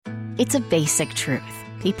It's a basic truth.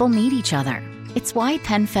 People need each other. It's why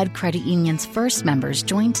PenFed Credit Union's first members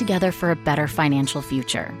joined together for a better financial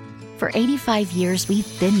future. For 85 years,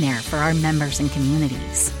 we've been there for our members and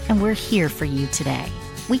communities, and we're here for you today.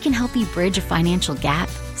 We can help you bridge a financial gap,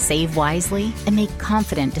 save wisely, and make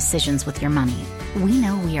confident decisions with your money. We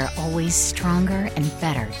know we are always stronger and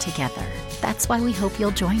better together. That's why we hope you'll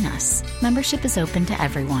join us. Membership is open to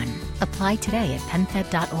everyone. Apply today at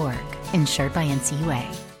penfed.org. Insured by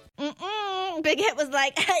NCUA. Big Hit was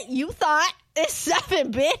like, hey, you thought it's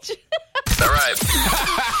 7, bitch. All right.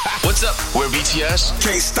 What's up? We're BTS.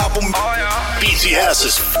 Can't stop them. Oh, yeah. BTS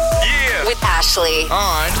is Yeah. With Ashley.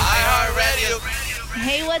 On iHeartRadio.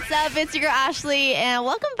 Hey, what's up? It's your girl Ashley, and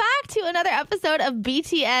welcome back to another episode of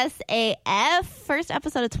BTS AF. First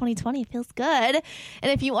episode of 2020. Feels good. And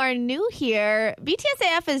if you are new here,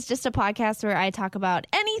 BTS AF is just a podcast where I talk about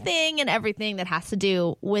anything and everything that has to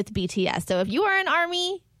do with BTS. So if you are an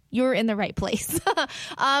ARMY, you're in the right place.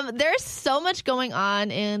 There's so much going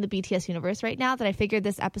on in the BTS universe right now that I figured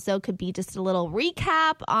this episode could be just a little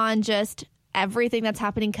recap on just everything that's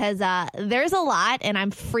happening, because there's a lot and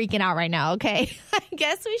I'm freaking out right now, okay? I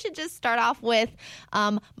guess we should just start off with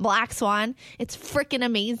Black Swan. It's freaking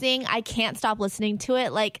amazing. I can't stop listening to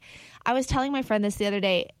it. Like, I was telling my friend this the other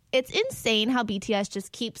day. It's insane how BTS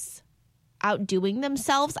just keeps outdoing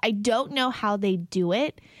themselves. I don't know how they do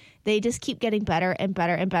it. They just keep getting better and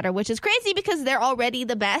better and better, which is crazy because they're already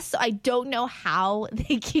the best. So I don't know how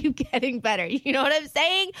they keep getting better. You know what I'm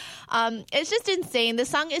saying? It's just insane. The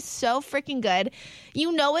song is so freaking good.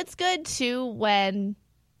 You know it's good, too, when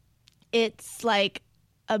it's like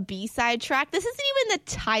a B-side track. This isn't even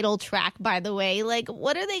the title track, by the way. Like,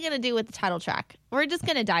 what are they going to do with the title track? We're just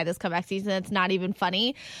going to die this comeback season. It's not even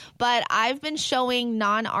funny. But I've been showing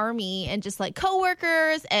non-ARMY and just like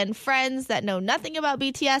coworkers and friends that know nothing about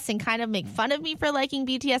BTS and kind of make fun of me for liking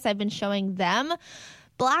BTS. I've been showing them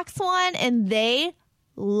Black Swan and they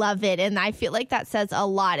love it. And I feel like that says a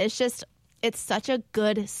lot. It's such a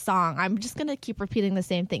good song. I'm just going to keep repeating the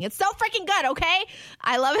same thing. It's so freaking good, okay?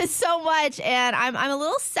 I love it so much, and I'm a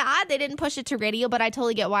little sad they didn't push it to radio, but I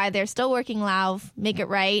totally get why. They're still working loud, Make It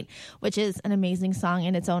Right, which is an amazing song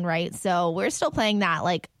in its own right. So we're still playing that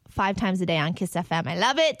like 5 times a day on Kiss FM. I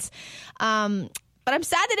love it. But I'm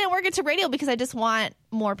sad they didn't work it to radio because I just want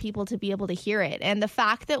more people to be able to hear it. And the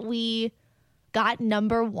fact that we got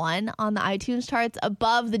 #1 on the iTunes charts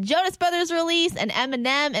above the Jonas Brothers release and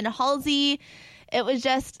Eminem and Halsey. It was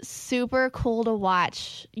just super cool to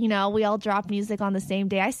watch. You know, we all drop music on the same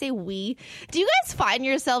day. I say we. Do you guys find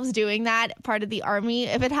yourselves doing that, part of the ARMY?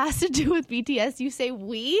 If it has to do with BTS, you say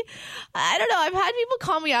we? I don't know. I've had people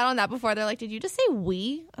call me out on that before. They're like, did you just say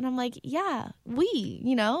we? And I'm like, yeah, we,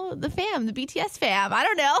 you know, the fam, the BTS fam. I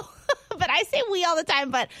don't know. But I say we all the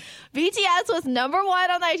time. But BTS was #1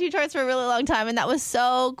 on the iTunes charts for a really long time. And that was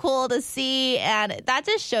so cool to see. And that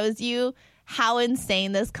just shows you how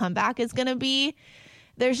insane this comeback is going to be.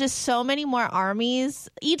 There's just so many more ARMYs.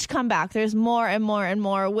 Each comeback, there's more and more and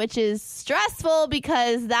more, which is stressful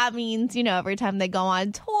because that means, you know, every time they go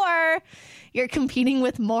on tour, you're competing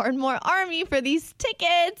with more and more ARMY for these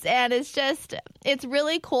tickets. And it's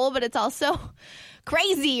really cool, but it's also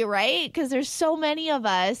crazy, right? Because there's so many of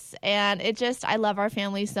us. And I love our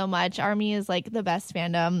family so much. ARMY is like the best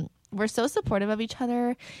fandom. We're so supportive of each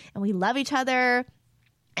other and we love each other.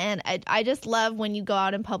 And I just love when you go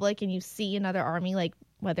out in public and you see another ARMY, like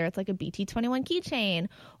whether it's like a BT21 keychain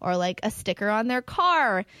or like a sticker on their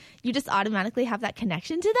car, you just automatically have that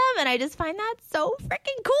connection to them. And I just find that so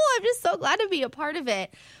freaking cool. I'm just so glad to be a part of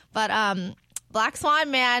it. But Black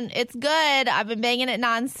Swan, man, it's good. I've been banging it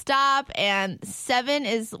nonstop, and 7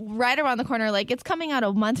 is right around the corner. Like, it's coming out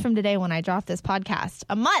a month from today when I drop this podcast.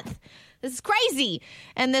 A month. This is crazy.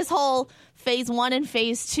 And this whole phase 1 and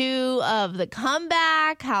phase 2 of the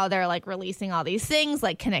comeback, how they're like releasing all these things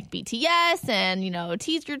like Connect BTS and, you know,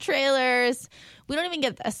 teaser trailers. We don't even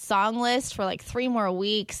get a song list for like 3 more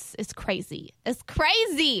weeks. It's crazy. It's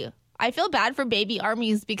crazy. I feel bad for baby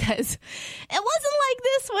ARMYs because it wasn't like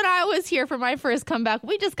this when I was here for my first comeback.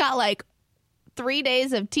 We just got like 3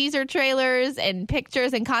 days of teaser trailers and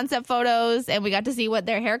pictures and concept photos, and we got to see what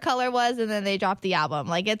their hair color was, and then they dropped the album.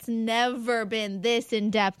 Like, it's never been this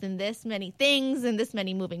in-depth and this many things and this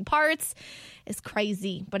many moving parts. It's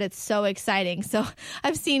crazy, but it's so exciting. So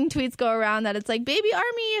I've seen tweets go around that it's like, baby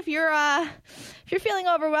ARMY, if you're feeling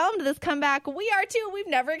overwhelmed this comeback, we are too. We've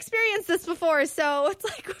never experienced this before. So it's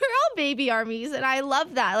like we're all baby ARMYs, and I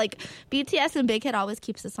love that. Like, BTS and Big Hit always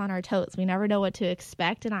keeps us on our toes. We never know what to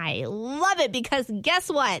expect, and I love it because guess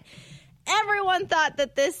what? Everyone thought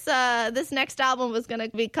that this next album was going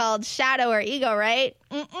to be called Shadow or Ego, right?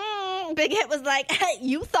 Big Hit was like, hey,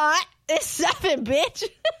 you thought it's 7, bitch.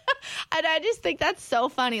 And I just think that's so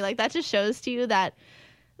funny. Like, that just shows to you that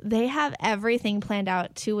they have everything planned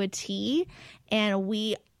out to a T, and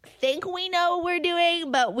we think we know what we're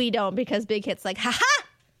doing, but we don't, because Big Hit's like, ha-ha,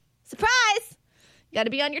 surprise, you got to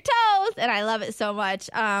be on your toes, and I love it so much.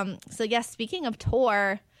 So, yes, speaking of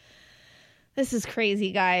tour, this is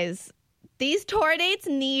crazy, guys. These tour dates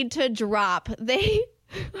need to drop. They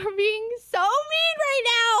are being so mean right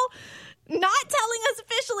now, not telling us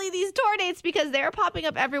officially these tour dates because they're popping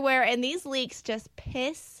up everywhere, and these leaks just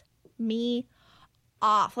piss me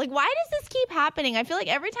off. Like, why does this keep happening? I feel like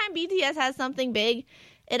every time BTS has something big,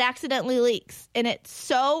 it accidentally leaks, and it's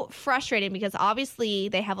so frustrating because obviously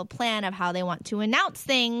they have a plan of how they want to announce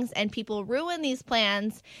things, and people ruin these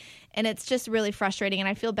plans, and it's just really frustrating. And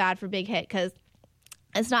I feel bad for Big Hit because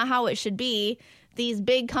it's not how it should be. These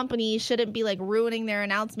big companies shouldn't be like ruining their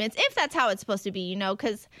announcements if that's how it's supposed to be, you know,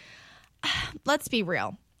 because let's be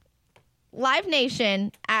real. Live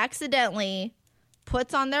Nation accidentally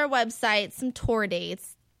puts on their website some tour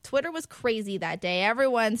dates. Twitter was crazy that day.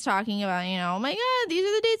 Everyone's talking about, you know, oh my God, these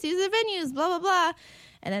are the dates, these are the venues, blah, blah, blah.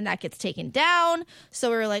 And then that gets taken down. So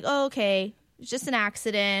we were like, oh, okay, it's just an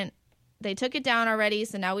accident. They took it down already.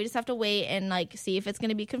 So now we just have to wait and like see if it's going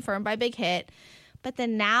to be confirmed by Big Hit. But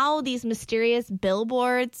then now these mysterious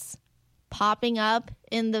billboards popping up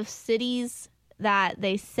in the cities that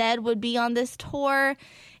they said would be on this tour,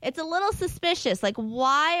 it's a little suspicious. Like,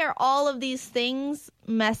 why are all of these things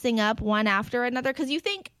messing up one after another? Because you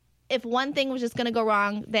think if one thing was just going to go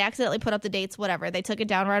wrong, they accidentally put up the dates, whatever, they took it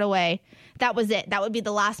down right away. That was it. That would be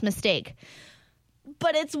the last mistake.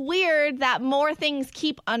 But it's weird that more things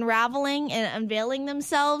keep unraveling and unveiling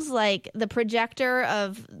themselves, like the projector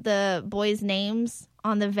of the boys' names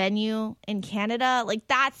on the venue in Canada. Like,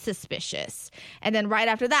 that's suspicious. And then right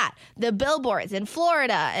after that, the billboards in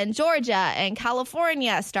Florida and Georgia and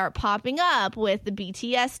California start popping up with the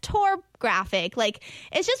BTS tour graphic. Like,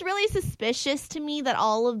 it's just really suspicious to me that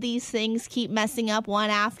all of these things keep messing up one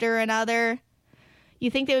after another. You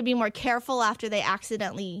think they would be more careful after they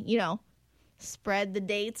accidentally, you know, spread the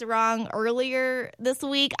dates wrong earlier this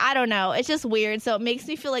week? I don't know. It's just weird. So it makes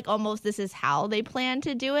me feel like almost this is how they plan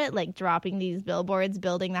to do it, like dropping these billboards,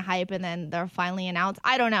 building the hype, and then they're finally announced.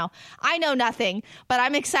 I don't know. I know nothing, but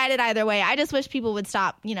I'm excited either way. I just wish people would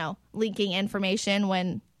stop, you know, leaking information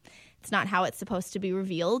when it's not how it's supposed to be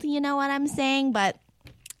revealed. You know what I'm saying? But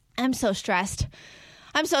I'm so stressed.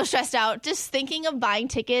 I'm so stressed out. Just thinking of buying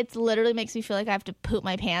tickets literally makes me feel like I have to poop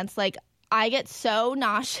my pants. Like, I get so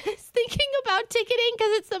nauseous thinking about ticketing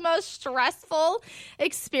because it's the most stressful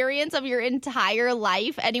experience of your entire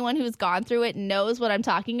life. Anyone who's gone through it knows what I'm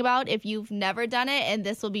talking about. If you've never done it and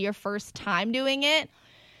this will be your first time doing it,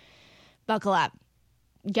 buckle up.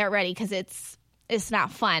 Get ready because it's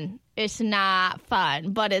not fun. It's not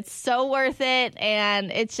fun, but it's so worth it, and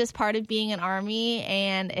it's just part of being an ARMY,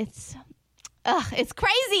 and it's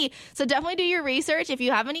crazy. So definitely do your research. If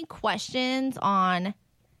you have any questions on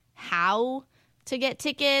how to get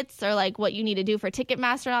tickets or like what you need to do for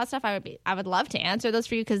Ticketmaster and all that stuff, I would love to answer those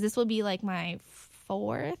for you, because this will be like my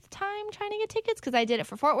 4th time trying to get tickets, because I did it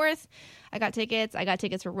for Fort Worth. I got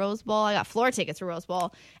tickets for Rose Bowl. I got floor tickets for Rose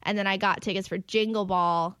Bowl, and then I got tickets for Jingle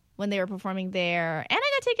Ball when they were performing there, and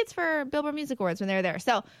I got tickets for Billboard Music Awards when they were there.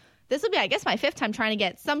 So this will be, I guess, my 5th time trying to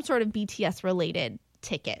get some sort of BTS related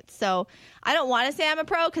tickets. So I don't want to say I'm a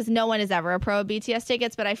pro, because no one is ever a pro of BTS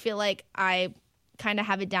tickets, but I feel like I kind of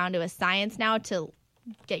have it down to a science now to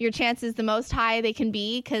get your chances the most high they can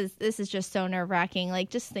be, because this is just so nerve-wracking.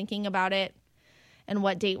 Like, just thinking about it and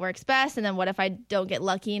what date works best, and then what if I don't get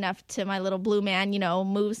lucky enough to my little blue man, you know,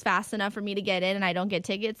 moves fast enough for me to get in and I don't get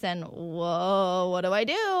tickets, and whoa, what do I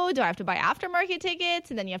do? Do I have to buy aftermarket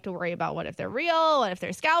tickets? And then you have to worry about what if they're real, what if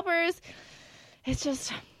they're scalpers? It's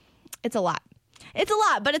a lot. It's a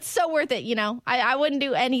lot, but it's so worth it, you know. I wouldn't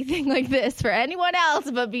do anything like this for anyone else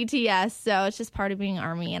but BTS, so it's just part of being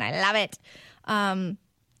ARMY, and I love it.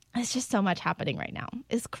 It's just so much happening right now.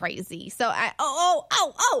 It's crazy. So,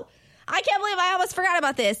 I can't believe I almost forgot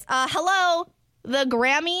about this. Hello, the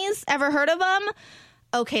Grammys. Ever heard of them?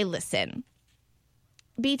 Okay, listen.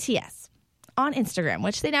 BTS on Instagram,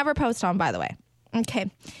 which they never post on, by the way.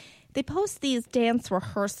 Okay. They post these dance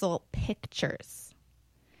rehearsal pictures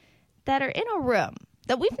that are in a room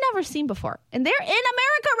that we've never seen before. And they're in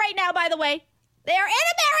America right now, by the way. They're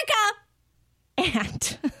in America.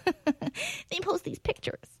 And they post these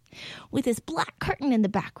pictures with this black curtain in the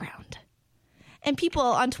background. And people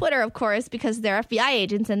on Twitter, of course, because they're FBI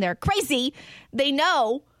agents and they're crazy, they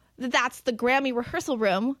know that that's the Grammy rehearsal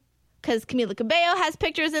room, because Camila Cabello has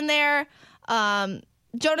pictures in there.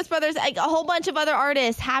 Jonas Brothers, like a whole bunch of other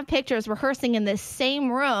artists have pictures rehearsing in this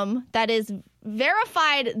same room that is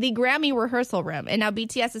verified the Grammy rehearsal room. And now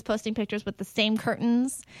BTS is posting pictures with the same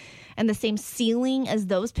curtains and the same ceiling as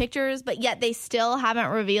those pictures, but yet they still haven't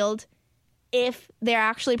revealed if they're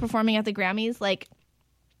actually performing at the Grammys. Like,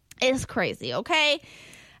 it's crazy, okay?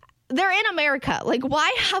 They're in America. Like,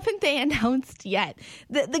 why haven't they announced yet?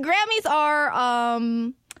 The Grammys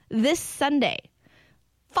are this Sunday,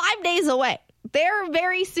 5 days away. They're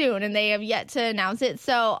very soon, and they have yet to announce it.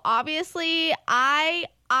 So, obviously, I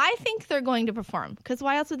think they're going to perform, because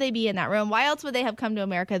why else would they be in that room? Why else would they have come to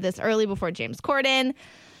America this early before James Corden?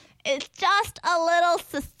 It's just a little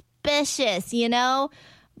suspicious, you know?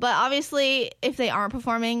 But obviously, if they aren't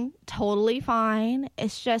performing, totally fine.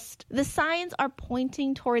 It's just the signs are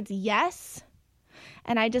pointing towards yes,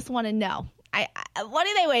 and I just want to know. What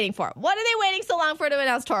are they waiting for? What are they waiting so long for to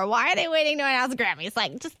announce tour? Why are they waiting to announce Grammys?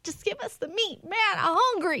 Like, just give us the meat, man. I'm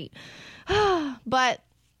hungry. But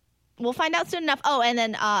we'll find out soon enough. Oh, and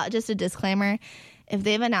then just a disclaimer: if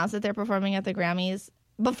they've announced that they're performing at the Grammys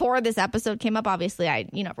before this episode came up, obviously I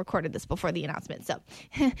recorded this before the announcement, so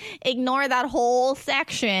ignore that whole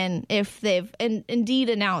section if they've indeed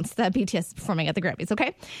announced that BTS is performing at the Grammys.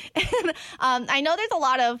 Okay, and I know there's a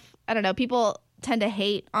lot of people tend to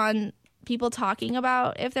hate on people talking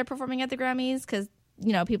about if they're performing at the Grammys, because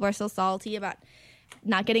people are so salty about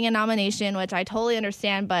not getting a nomination, which I totally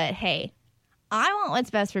understand. But hey, I want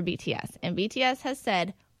what's best for BTS, and BTS has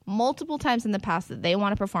said multiple times in the past that they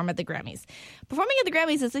want to perform at the Grammys. Performing at the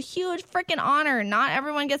Grammys is a huge freaking honor. Not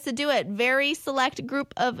everyone gets to do it. Very select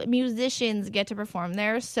group of musicians get to perform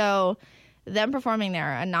there. So them performing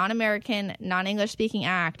there, a non-American, non-English speaking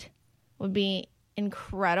act, would be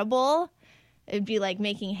incredible. It would be like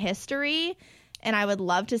making history, and I would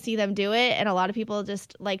love to see them do it. And a lot of people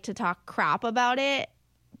just like to talk crap about it.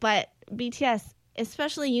 But BTS,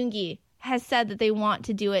 especially Yoongi, has said that they want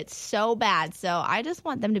to do it so bad. So I just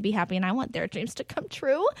want them to be happy, and I want their dreams to come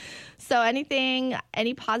true. So any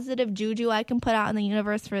positive juju I can put out in the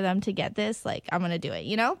universe for them to get this, like, I'm going to do it,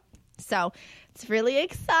 So it's really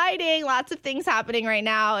exciting. Lots of things happening right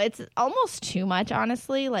now. It's almost too much,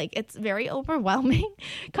 honestly. Like, it's very overwhelming.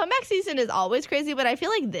 Comeback season is always crazy, but I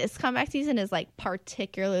feel like this comeback season is, like,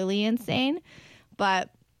 particularly insane.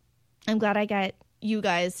 But I'm glad I got you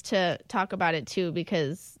guys to talk about it, too,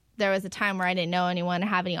 because there was a time where I didn't know anyone,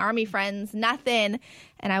 have any Army friends, nothing.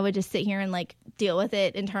 And I would just sit here and, like, deal with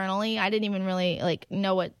it internally. I didn't even really, like,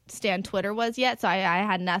 know what Stan Twitter was yet, so I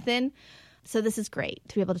had nothing. So this is great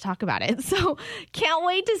to be able to talk about it. So can't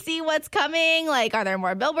wait to see what's coming. Like, are there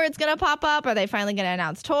more billboards going to pop up? Are they finally going to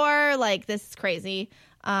announce tour? Like, this is crazy.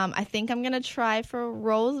 I think I'm going to try for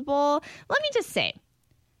Rose Bowl. Let me just say,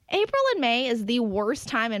 April and May is the worst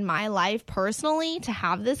time in my life personally to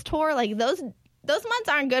have this tour. Like, those months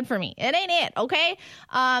aren't good for me. It ain't it, okay?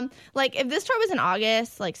 Like, if this tour was in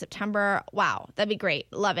August, like September, wow, that'd be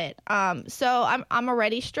great. Love it. So I'm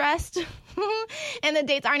already stressed, and the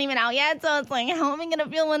dates aren't even out yet. So it's like, how am I gonna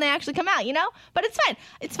feel when they actually come out? But it's fine.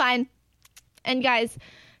 It's fine. And guys,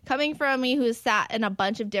 coming from me, who's sat in a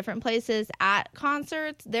bunch of different places at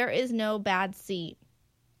concerts, there is no bad seat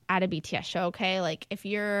at a BTS show. Okay, like if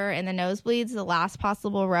you're in the nosebleeds, the last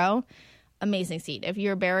possible row, amazing seat. If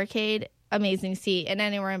you're barricade, amazing seat, and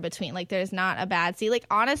anywhere in between. Like, there's not a bad seat. Like,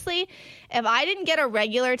 honestly, if I didn't get a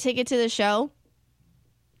regular ticket to the show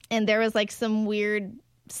and there was like some weird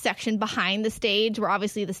section behind the stage where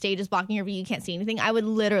obviously the stage is blocking your view, you can't see anything, I would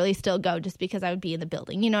literally still go just because I would be in the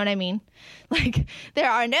building. You know what I mean? Like, there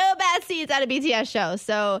are no bad seats at a BTS show.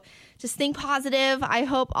 So just think positive. I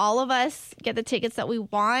hope all of us get the tickets that we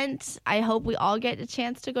want. I hope we all get a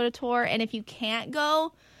chance to go to tour. And if you can't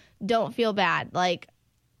go, don't feel bad. Like,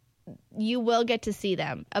 you will get to see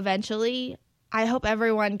them eventually. I hope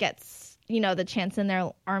everyone gets, the chance in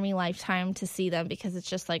their Army lifetime to see them, because it's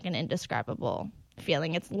just like an indescribable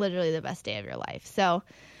feeling. It's literally the best day of your life. So,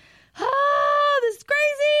 this is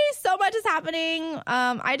crazy. So much is happening.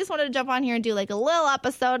 I just wanted to jump on here and do like a little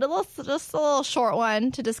episode, just a little short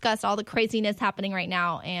one to discuss all the craziness happening right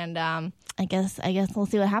now. And I guess we'll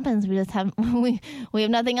see what happens. We just have we have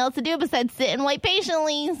nothing else to do besides sit and wait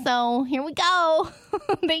patiently. So here we go.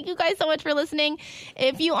 Thank you guys so much for listening.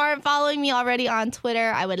 If you aren't following me already on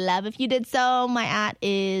Twitter, I would love if you did so. My @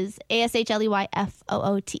 is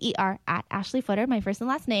ASHLEYFOOTER @ Ashley Footer, my first and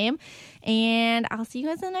last name. And I'll see you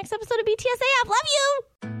guys in the next episode of BTSAF. Love you.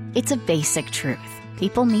 It's a basic truth.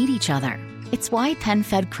 People need each other. It's why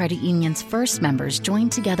PenFed Credit Union's first members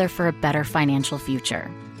joined together for a better financial future.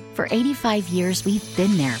 For 85 years, we've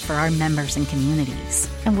been there for our members and communities,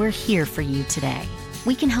 and we're here for you today.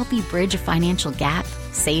 We can help you bridge a financial gap,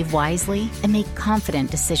 Save wisely and make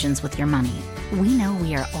confident decisions with your money. We know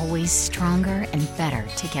we are always stronger and better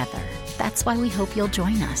together. That's why we hope you'll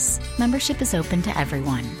join us. Membership is open to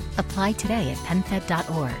everyone. Apply today at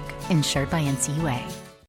penfed.org. Insured by NCUA.